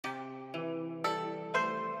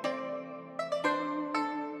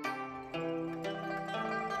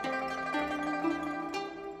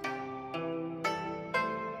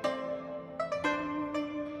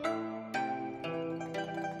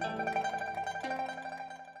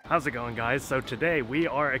How's it going, guys? So today we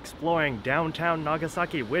are exploring downtown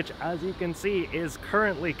Nagasaki, which as you can see is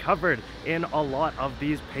currently covered in a lot of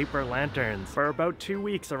these paper lanterns. For about 2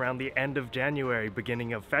 weeks around the end of January,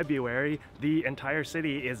 beginning of February, the entire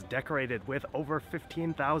city is decorated with over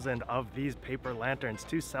 15,000 of these paper lanterns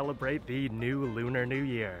to celebrate the new Lunar New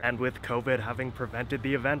Year. And with COVID having prevented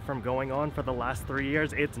the event from going on for the last 3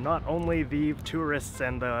 years, it's not only the tourists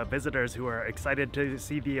and the visitors who are excited to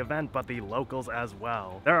see the event, but the locals as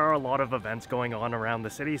well. There are a lot of events going on around the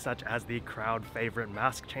city, such as the crowd favorite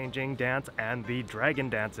mask changing dance and the dragon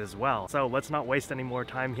dance as well. So let's not waste any more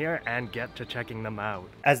time here and get to checking them out.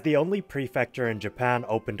 As the only prefecture in Japan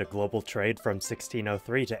open to global trade from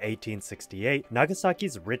 1603 to 1868,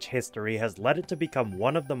 Nagasaki's rich history has led it to become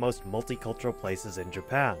one of the most multicultural places in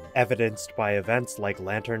Japan, evidenced by events like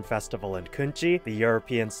Lantern Festival and Kunchi, the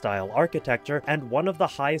European-style architecture, and one of the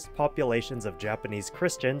highest populations of Japanese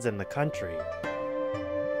Christians in the country.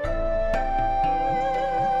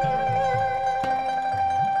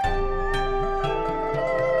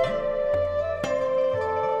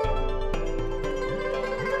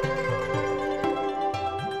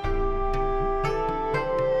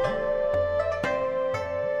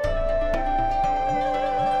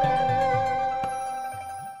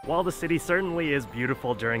 While the city certainly is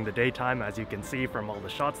beautiful during the daytime, as you can see from all the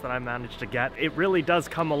shots that I managed to get, it really does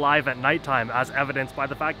come alive at nighttime, as evidenced by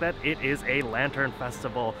the fact that it is a lantern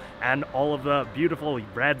festival, and all of the beautiful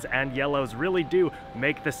reds and yellows really do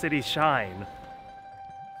make the city shine.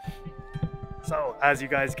 So, as you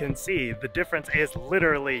guys can see, the difference is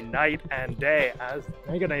literally night and day, as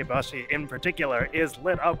GengaJupite in particular is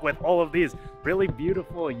lit up with all of these really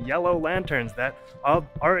beautiful yellow lanterns that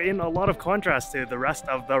are in a lot of contrast to the rest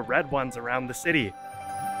of the red ones around the city.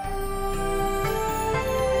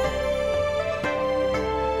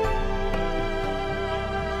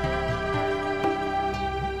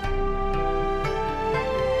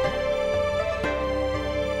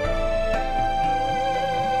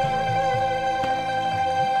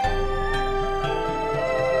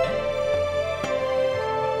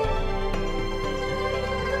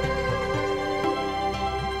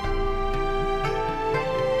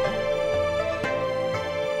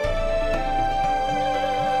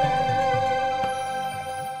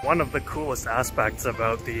 One of the coolest aspects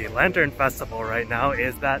about the Lantern Festival right now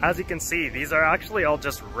is that, as you can see, these are actually all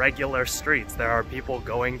just regular streets. There are people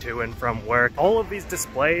going to and from work. All of these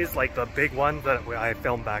displays, like the big ones that I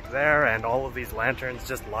filmed back there, and all of these lanterns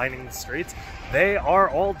just lining the streets, they are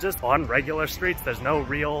all just on regular streets. There's no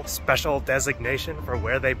real special designation for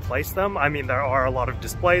where they place them. I mean, there are a lot of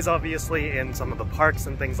displays, obviously, in some of the parks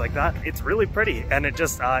and things like that. It's really pretty, and it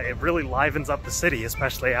just, it really livens up the city,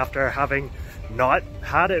 especially after having not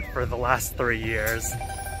had it for the last 3 years.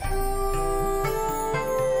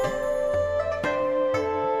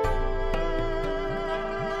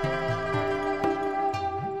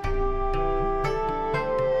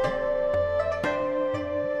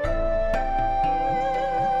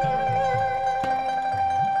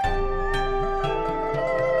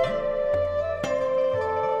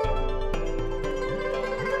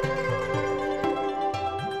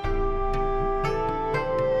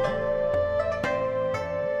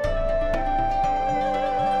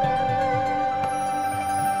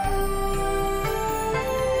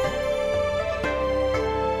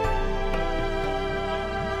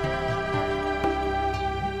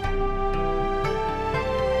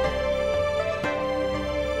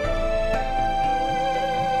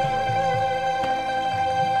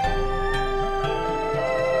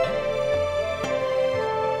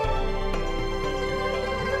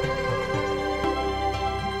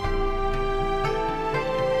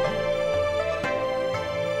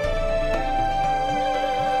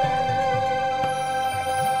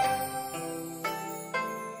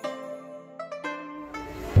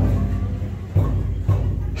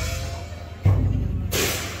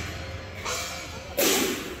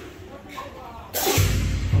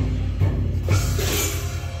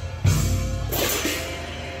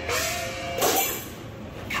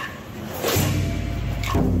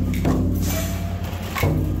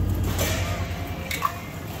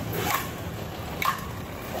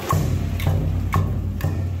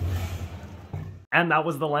 And that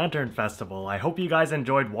was the Lantern Festival. I hope you guys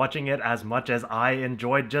enjoyed watching it as much as I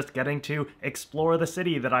enjoyed just getting to explore the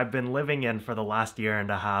city that I've been living in for the last year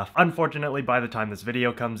and a half. Unfortunately, by the time this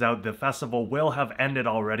video comes out, the festival will have ended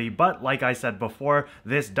already, but like I said before,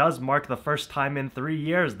 this does mark the first time in 3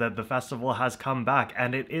 years that the festival has come back,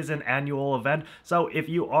 and it is an annual event, so if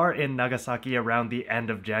you are in Nagasaki around the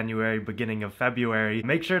end of January, beginning of February,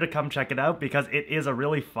 make sure to come check it out because it is a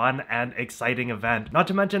really fun and exciting event. Not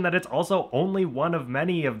to mention that it's also only one of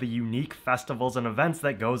many of the unique festivals and events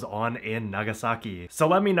that goes on in Nagasaki. So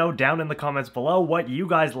let me know down in the comments below what you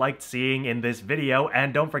guys liked seeing in this video,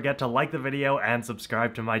 and don't forget to like the video and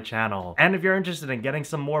subscribe to my channel. And if you're interested in getting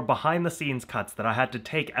some more behind the scenes cuts that I had to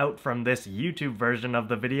take out from this YouTube version of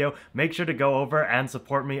the video, make sure to go over and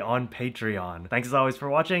support me on Patreon. Thanks as always for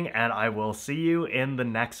watching, and I will see you in the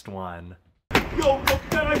next one. Yo, こっ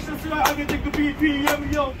からひたすら上げていく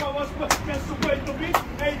BPM よかわしま Just wait a bit,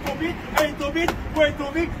 8 bit, 8 bit, wait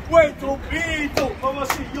a bit, wait a bit 回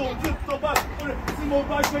しよずっとバスこれ相撲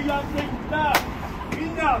バイクやっていったみ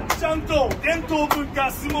んなちゃんと伝統文化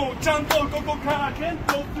相撲ちゃんとここから検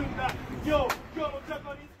討するんだ Yo, 今日もジャ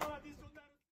パニーズ